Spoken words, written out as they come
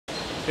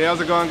Hey, how's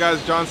it going,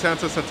 guys? John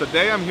Santos, and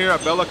today I'm here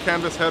at Bella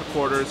Canvas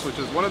headquarters, which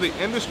is one of the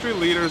industry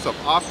leaders of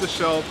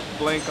off-the-shelf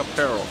blank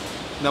apparel.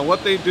 Now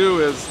what they do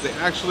is they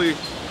actually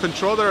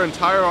control their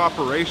entire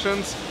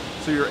operations,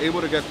 so you're able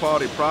to get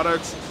quality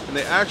products, and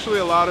they actually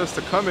allowed us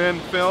to come in,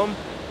 film,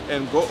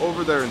 and go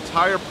over their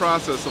entire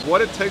process of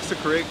what it takes to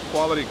create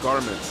quality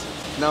garments.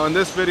 Now in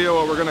this video,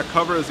 what we're going to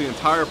cover is the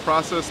entire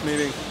process,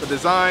 meaning the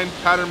design,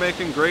 pattern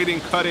making, grading,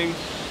 cutting,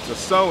 the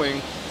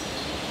sewing,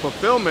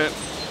 fulfillment,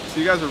 so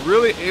you guys are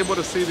really able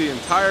to see the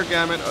entire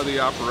gamut of the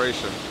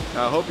operation.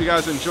 Now I hope you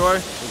guys enjoy.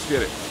 Let's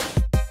get it.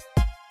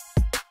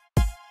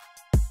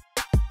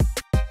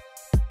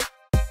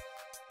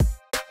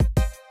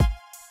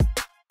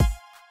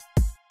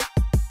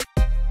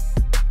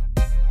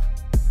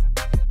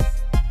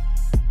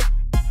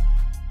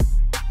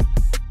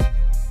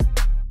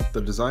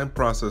 The design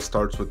process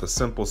starts with a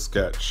simple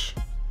sketch,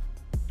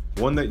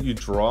 one that you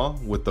draw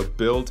with the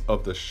build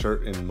of the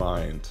shirt in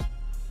mind,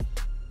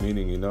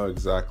 meaning you know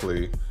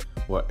exactly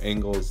what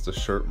angles the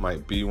shirt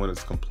might be when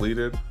it's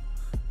completed,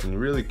 and you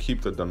really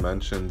keep the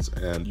dimensions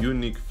and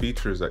unique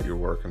features that you're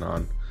working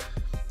on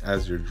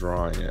as you're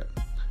drawing it.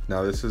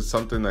 Now this is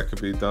something that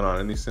could be done on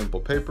any simple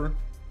paper,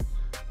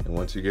 and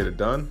once you get it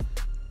done,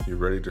 you're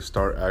ready to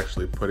start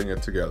actually putting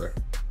it together.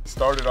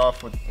 Started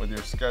off with your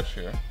sketch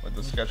here, with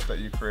the sketch that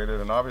you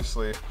created, and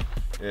obviously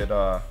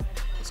the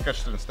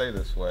sketch didn't stay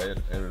this way. It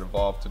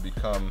evolved to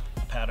become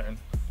a pattern.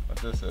 What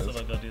this is. So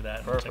we'll go do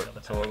that.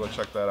 Perfect. So we'll go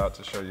check that out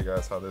to show you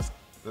guys how this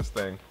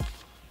thing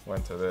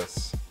went to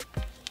this.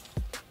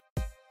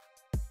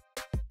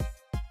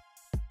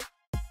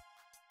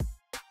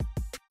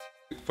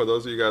 For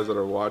those of you guys that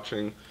are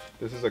watching,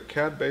 this is a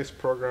CAD-based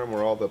program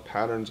where all the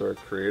patterns are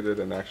created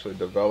and actually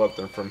developed,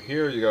 and from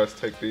here you guys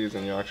take these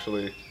and you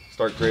actually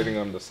start grading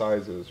them to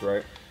sizes,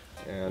 right?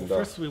 And well,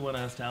 first we want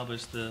to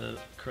establish the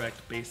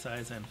correct base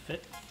size and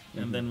fit,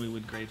 and then we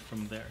would grade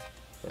from there.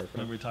 Perfect.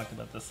 Remember we talked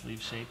about the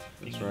sleeve shape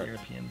being the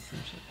European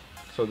sleeve shape.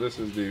 So this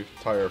is the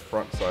entire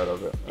front side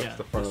of it. That's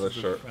the front of the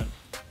shirt.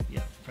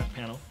 Front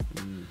panel.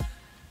 And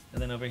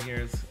then over here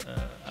is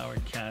our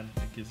CAD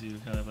that gives you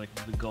kind of like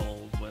the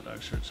goal of what our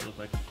shirt should look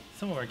like.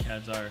 Some of our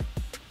CADs are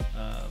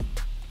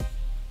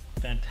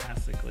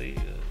fantastically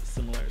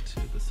similar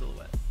to the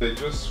silhouette. They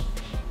just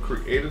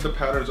created the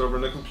patterns over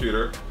in the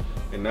computer,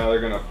 and now they're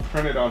going to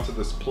print it onto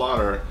this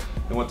plotter.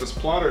 And what this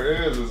plotter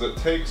is it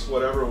takes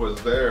whatever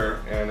was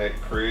there and it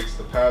creates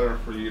the pattern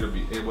for you to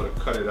be able to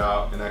cut it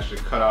out and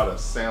actually cut out a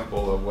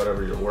sample of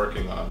whatever you're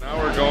working on. Now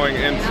we're going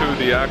into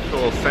the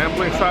actual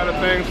sampling side of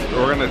things.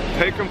 We're going to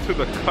take them to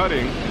the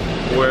cutting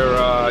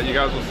where you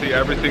guys will see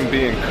everything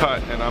being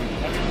cut. And I'm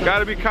got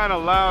to be kind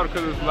of loud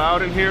because it's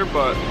loud in here,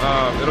 but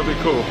it'll be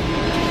cool.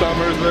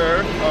 Summer's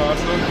there,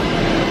 awesome.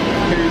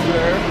 He's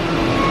there,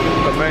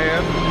 the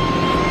man.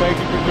 Thank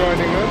you for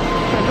joining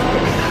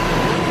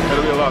us.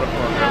 It'll be a lot of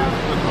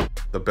fun.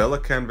 The Bella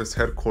Canvas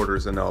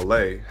headquarters in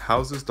LA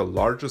houses the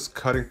largest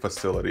cutting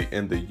facility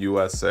in the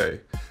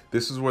USA.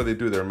 This is where they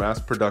do their mass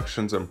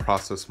productions and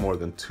process more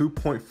than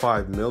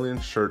 2.5 million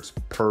shirts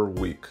per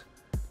week.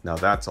 Now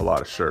that's a lot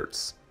of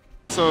shirts.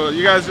 So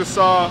you guys just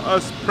saw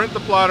us print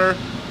the plotter.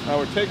 Now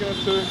we're taking it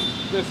to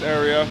this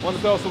area. Want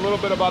to tell us a little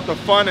bit about the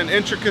fun and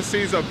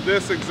intricacies of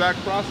this exact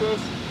process?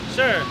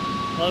 Sure.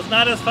 Well, it's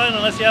not as fun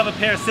unless you have a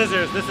pair of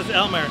scissors. This is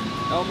Elmer.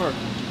 Elmer.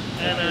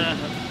 And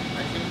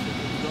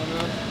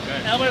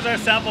Elmer's our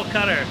sample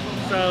cutter.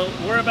 So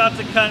we're about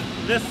to cut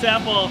this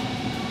sample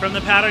from the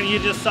pattern you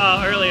just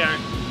saw earlier.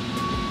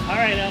 All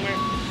right, Elmer.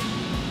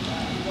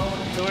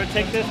 So we're gonna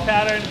take this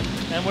pattern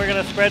and we're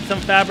gonna spread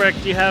some fabric.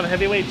 Do you have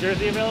heavyweight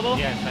jersey available?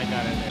 Yes, I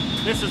got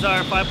it. This is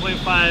our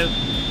 5.5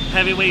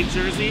 heavyweight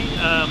jersey.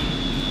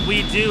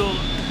 We do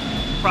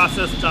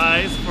process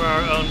dyes for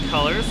our own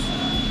colors.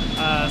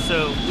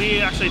 So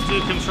we actually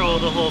do control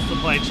the whole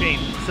supply chain.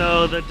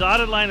 So the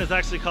dotted line is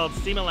actually called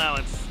seam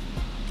allowance.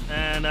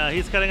 And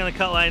he's cutting on the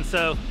cut line,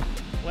 so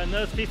when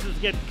those pieces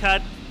get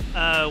cut,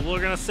 we're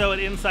gonna sew it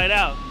inside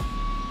out.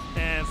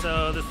 And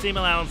so the seam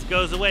allowance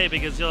goes away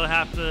because you'll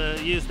have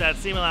to use that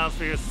seam allowance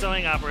for your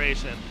sewing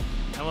operation.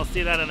 And we'll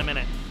see that in a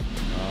minute.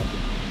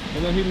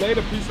 And then he laid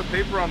a piece of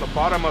paper on the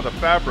bottom of the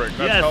fabric.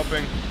 That's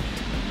helping.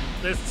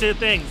 There's two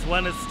things.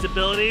 One is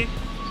stability.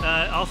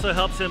 It also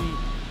helps him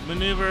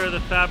maneuver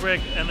the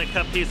fabric and the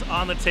cut piece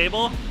on the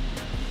table.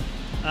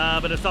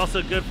 But it's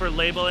also good for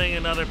labeling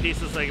and other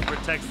pieces, like it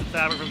protects the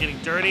fabric from getting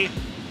dirty.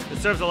 It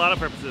serves a lot of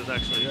purposes,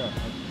 actually. Yeah.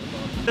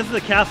 This is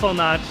the castle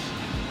notch.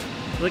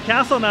 The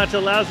castle notch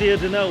allows you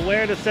to know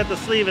where to set the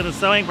sleeve in the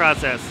sewing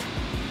process.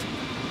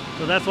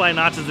 So that's why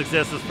notches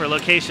exist, is for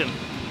location.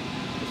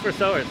 It's for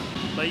sewers.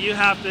 But you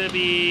have to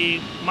be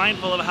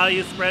mindful of how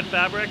you spread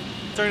fabric.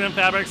 Certain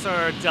fabrics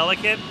are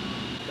delicate.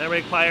 That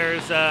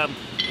requires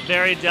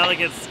very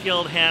delicate,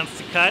 skilled hands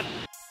to cut.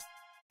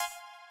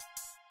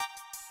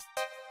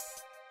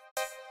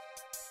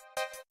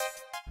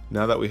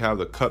 Now that we have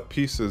the cut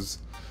pieces,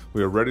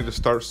 we are ready to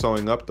start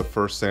sewing up the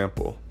first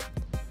sample.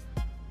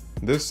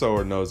 This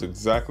sewer knows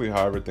exactly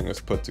how everything is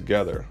put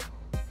together.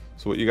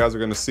 So what you guys are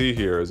going to see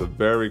here is a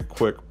very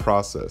quick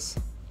process.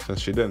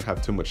 since she didn't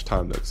have too much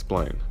time to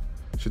explain.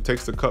 She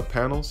takes the cut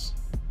panels,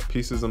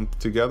 pieces them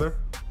together,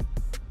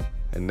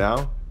 and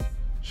now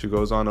she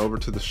goes on over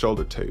to the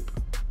shoulder tape.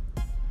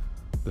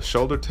 The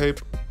shoulder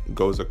tape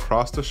goes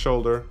across the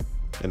shoulder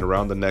and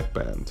around the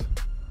neckband.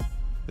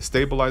 It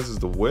stabilizes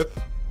the width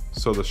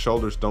so the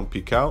shoulders don't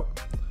peek out,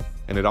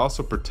 and it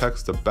also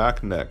protects the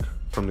back neck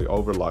from the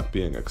overlock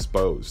being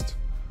exposed.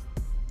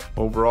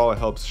 Overall, it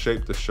helps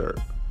shape the shirt,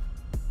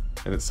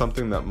 and it's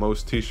something that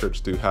most t-shirts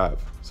do have.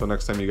 So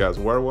next time you guys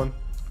wear one,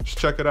 just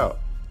check it out.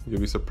 You'll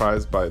be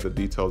surprised by the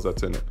details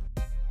that's in it.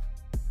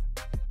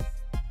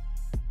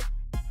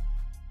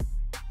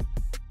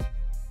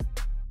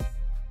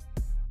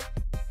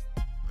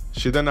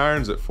 She then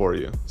irons it for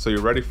you, so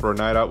you're ready for a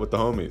night out with the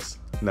homies.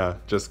 Nah,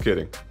 just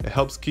kidding. It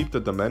helps keep the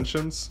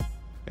dimensions,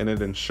 and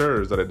it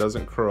ensures that it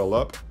doesn't curl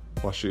up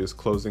while she is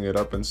closing it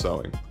up and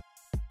sewing.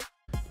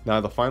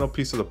 Now the final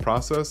piece of the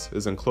process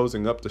is in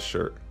closing up the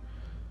shirt.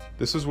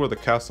 This is where the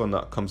castle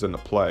nut comes into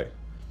play.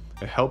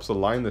 It helps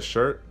align the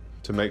shirt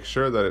to make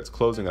sure that it's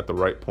closing at the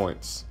right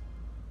points.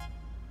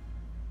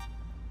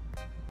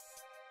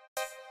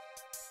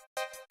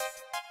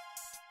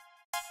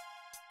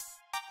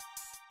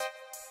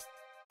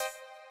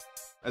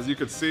 As you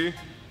could see,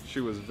 she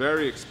was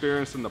very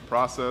experienced in the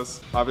process.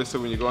 Obviously,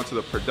 when you go into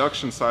the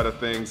production side of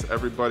things,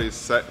 everybody's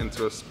set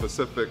into a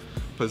specific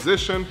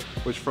position,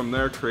 which from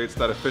there creates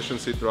that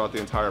efficiency throughout the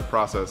entire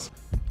process.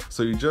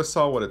 So you just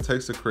saw what it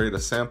takes to create a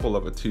sample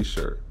of a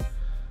t-shirt.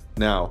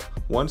 Now,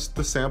 once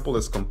the sample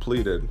is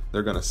completed,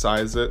 they're gonna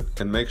size it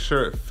and make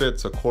sure it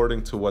fits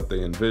according to what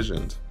they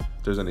envisioned.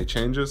 If there's any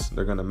changes,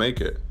 they're gonna make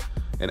it.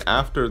 And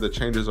after the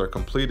changes are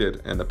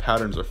completed and the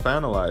patterns are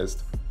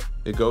finalized,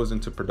 it goes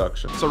into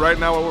production. So right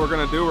now what we're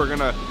gonna do, we're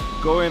gonna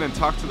go in and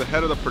talk to the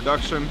head of the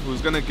production,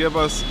 who's gonna give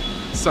us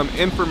some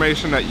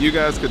information that you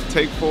guys could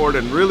take forward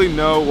and really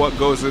know what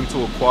goes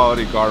into a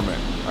quality garment.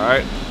 All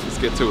right, let's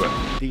get to it.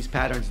 These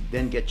patterns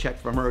then get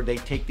checked from her. They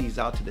take these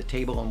out to the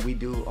table, and we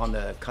do on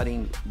the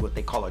cutting what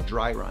they call a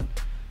dry run.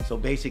 So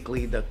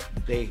basically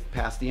they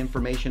pass the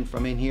information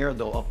from in here,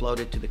 they'll upload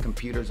it to the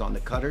computers on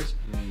the cutters,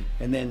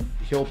 and then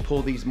he'll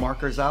pull these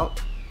markers out,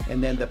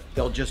 and then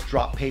they'll just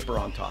drop paper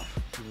on top.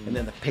 And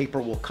then the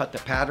paper will cut the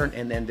pattern,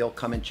 and then they'll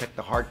come and check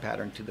the hard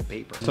pattern to the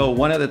paper. So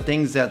one of the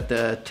things that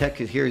the tech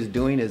here is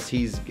doing is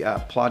he's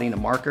plotting a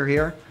marker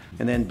here,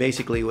 and then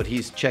basically what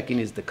he's checking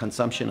is the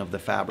consumption of the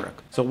fabric.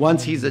 So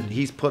once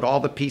he's put all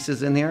the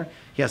pieces in there,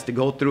 he has to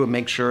go through and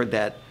make sure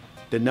that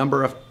the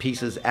number of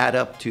pieces add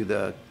up to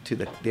the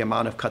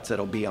amount of cuts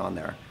that'll be on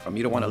there.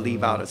 You don't want to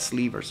leave out a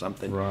sleeve or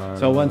something. Right,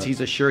 so once he's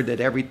assured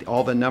that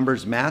all the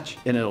numbers match,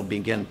 then it'll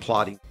begin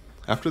plotting.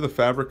 After the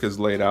fabric is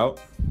laid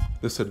out,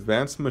 this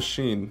advanced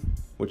machine,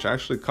 which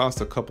actually costs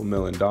a couple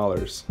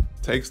 $1,000,000,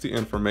 takes the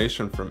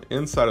information from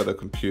inside of the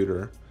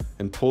computer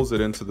and pulls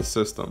it into the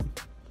system.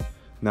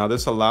 Now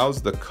this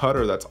allows the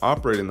cutter that's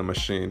operating the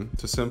machine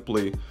to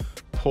simply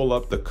pull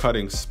up the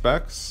cutting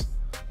specs,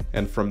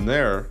 and from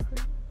there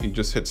you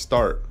just hit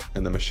start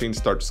and the machine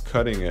starts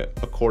cutting it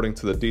according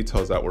to the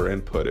details that were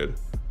inputted.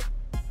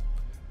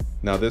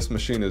 Now this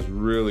machine is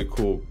really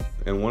cool,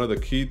 and one of the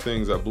key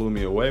things that blew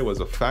me away was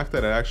the fact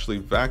that it actually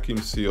vacuum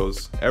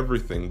seals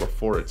everything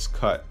before it's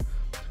cut.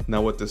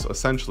 Now what this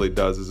essentially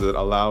does is it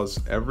allows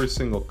every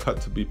single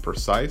cut to be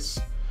precise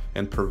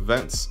and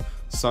prevents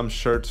some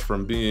shirts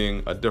from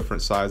being a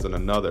different size than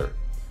another.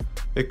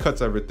 It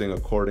cuts everything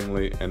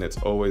accordingly, and it's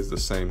always the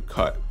same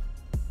cut.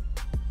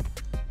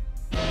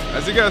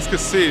 As you guys can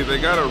see,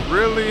 they got a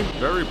really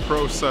very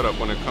pro setup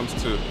when it comes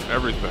to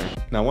everything.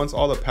 Now once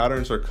all the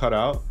patterns are cut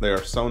out, they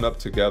are sewn up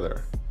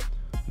together.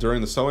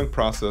 During the sewing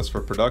process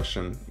for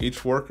production,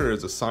 each worker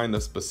is assigned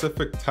a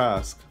specific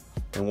task,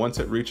 and once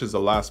it reaches the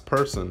last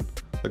person,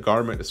 the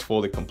garment is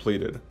fully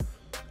completed.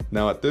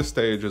 Now at this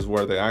stage is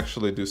where they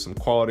actually do some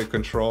quality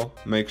control,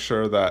 make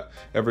sure that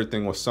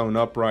everything was sewn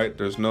up right,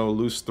 there's no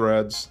loose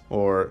threads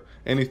or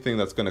anything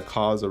that's going to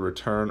cause a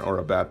return or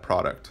a bad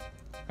product.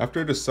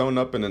 After it is sewn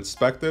up and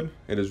inspected,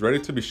 it is ready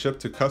to be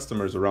shipped to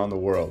customers around the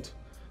world.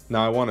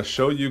 Now I want to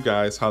show you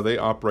guys how they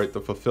operate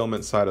the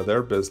fulfillment side of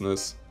their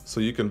business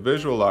so you can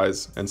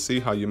visualize and see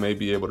how you may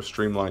be able to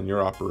streamline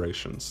your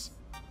operations.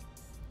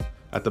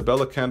 At the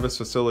Bella Canvas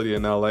facility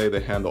in LA,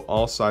 they handle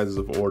all sizes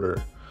of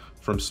order,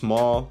 from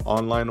small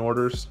online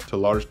orders to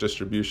large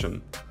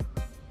distribution.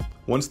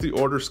 Once the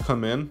orders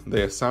come in,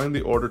 they assign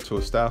the order to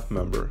a staff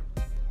member.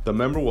 The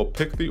member will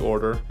pick the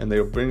order and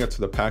they will bring it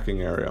to the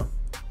packing area.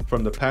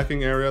 From the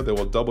packing area, they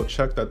will double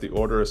check that the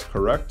order is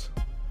correct,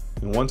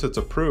 and once it's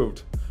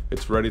approved,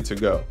 it's ready to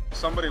go. If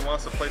somebody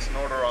wants to place an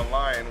order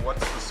online, what's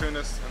the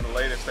soonest and the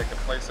latest they can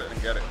place it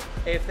and get it?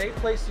 If they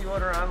place the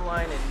order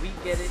online and we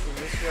get it in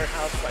this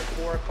warehouse by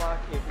 4 o'clock,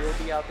 it will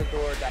be out the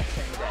door that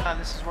same day.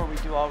 This is where we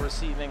do all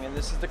receiving, and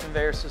this is the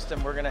conveyor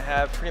system we're going to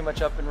have pretty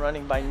much up and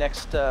running by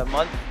next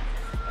month.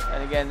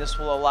 And again, this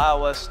will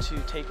allow us to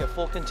take a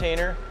full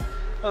container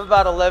of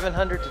about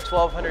 1,100 to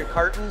 1,200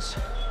 cartons,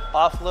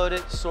 offload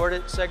it, sort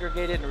it,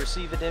 segregate it, and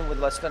receive it in with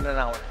less than an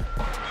hour.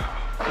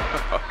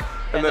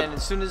 And And then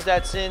as soon as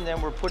that's in,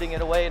 then we're putting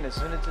it away, and as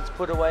soon as it's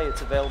put away,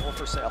 it's available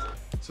for sale.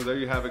 So there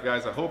you have it,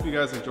 guys. I hope you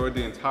guys enjoyed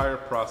the entire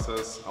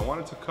process. I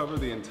wanted to cover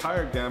the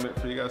entire gamut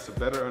for you guys to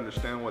better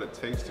understand what it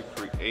takes to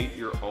create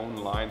your own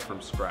line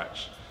from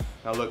scratch.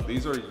 Now look,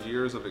 these are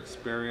years of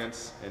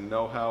experience and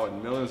know-how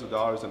and millions of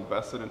dollars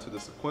invested into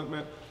this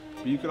equipment,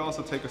 but you could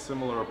also take a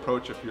similar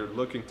approach if you're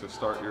looking to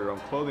start your own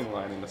clothing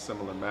line in a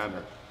similar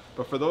manner.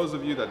 But for those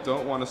of you that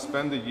don't want to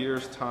spend the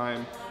year's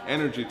time,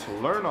 energy to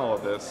learn all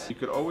of this, you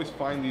could always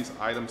find these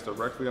items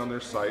directly on their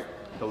site.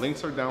 The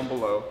links are down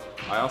below.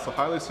 I also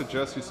highly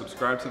suggest you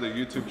subscribe to their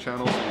YouTube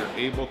channel so you're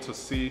able to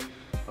see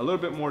a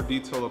little bit more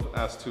detail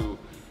as to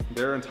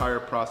their entire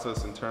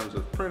process in terms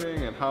of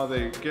printing and how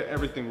they get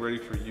everything ready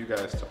for you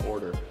guys to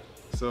order.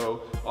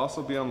 So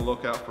also be on the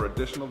lookout for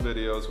additional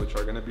videos which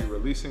are going to be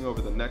releasing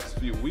over the next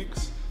few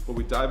weeks, where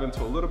we dive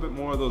into a little bit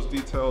more of those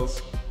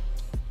details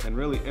and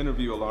really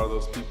interview a lot of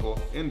those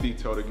people in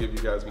detail to give you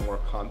guys more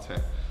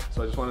content.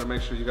 So I just wanted to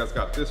make sure you guys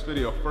got this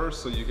video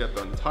first so you get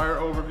the entire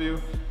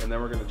overview, and then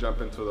we're going to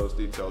jump into those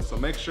details. So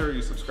make sure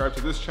you subscribe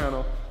to this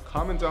channel,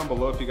 comment down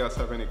below if you guys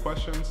have any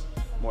questions.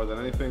 More than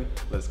anything,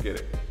 let's get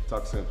it.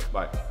 Talk soon.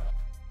 Bye.